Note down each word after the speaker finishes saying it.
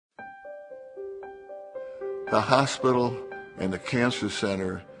The hospital and the cancer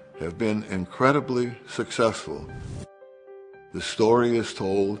center have been incredibly successful. The story is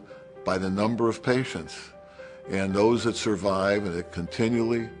told by the number of patients and those that survive, and it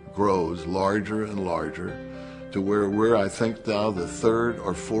continually grows larger and larger to where we're, I think, now the third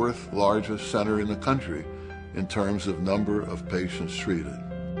or fourth largest center in the country in terms of number of patients treated.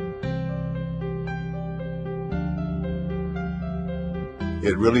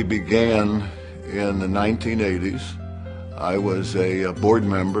 It really began in the 1980s. I was a board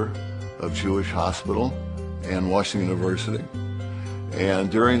member of Jewish Hospital and Washington University.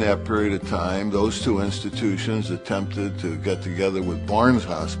 And during that period of time, those two institutions attempted to get together with Barnes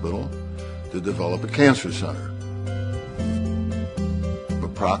Hospital to develop a cancer center.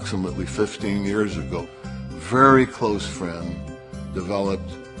 Approximately 15 years ago, a very close friend developed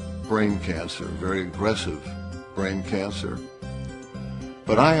brain cancer, very aggressive brain cancer.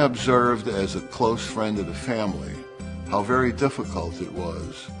 But I observed as a close friend of the family how very difficult it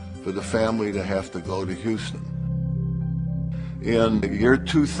was for the family to have to go to Houston. In the year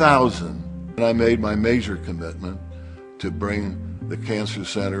 2000, I made my major commitment to bring the cancer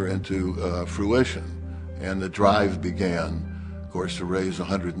center into fruition, and the drive began, of course, to raise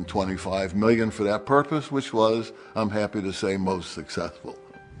 $125 million for that purpose, which was, I'm happy to say, most successful.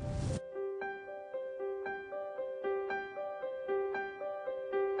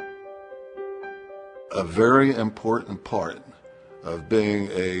 A very important part of being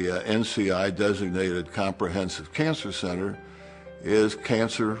a NCI designated comprehensive cancer center is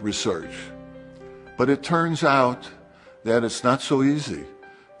cancer research. But it turns out that it's not so easy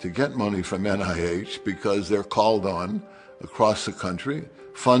to get money from NIH because they're called on across the country.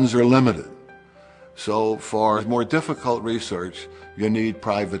 Funds are limited. So for more difficult research, you need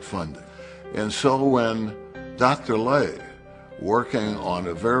private funding. And so when Dr. Lay, working on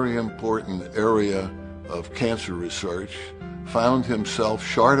a very important area of cancer research, found himself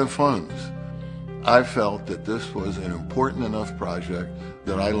short of funds, I felt that this was an important enough project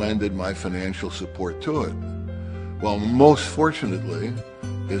that I lended my financial support to it. Well, most fortunately,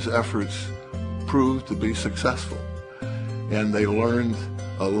 his efforts proved to be successful, and they learned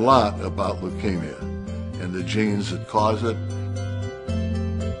a lot about leukemia and the genes that cause it.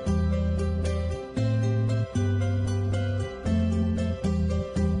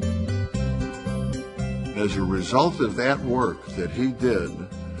 As a result of that work that he did,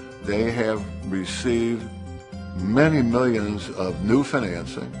 they have received many millions of new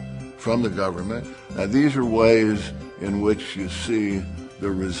financing from the government. Now, these are ways in which you see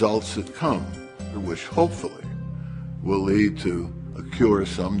the results that come, which hopefully will lead to a cure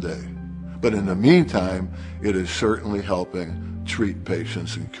someday. But in the meantime, it is certainly helping treat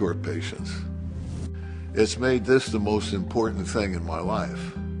patients and cure patients. It's made this the most important thing in my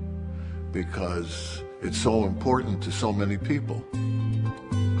life because it's so important to so many people.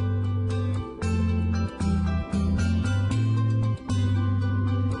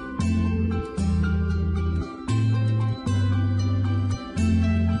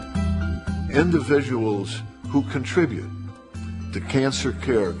 Individuals who contribute to cancer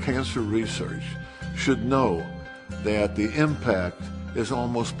care, cancer research, should know that the impact is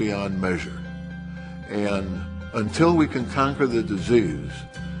almost beyond measure. And until we can conquer the disease,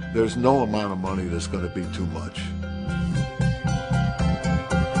 there's no amount of money that's going to be too much.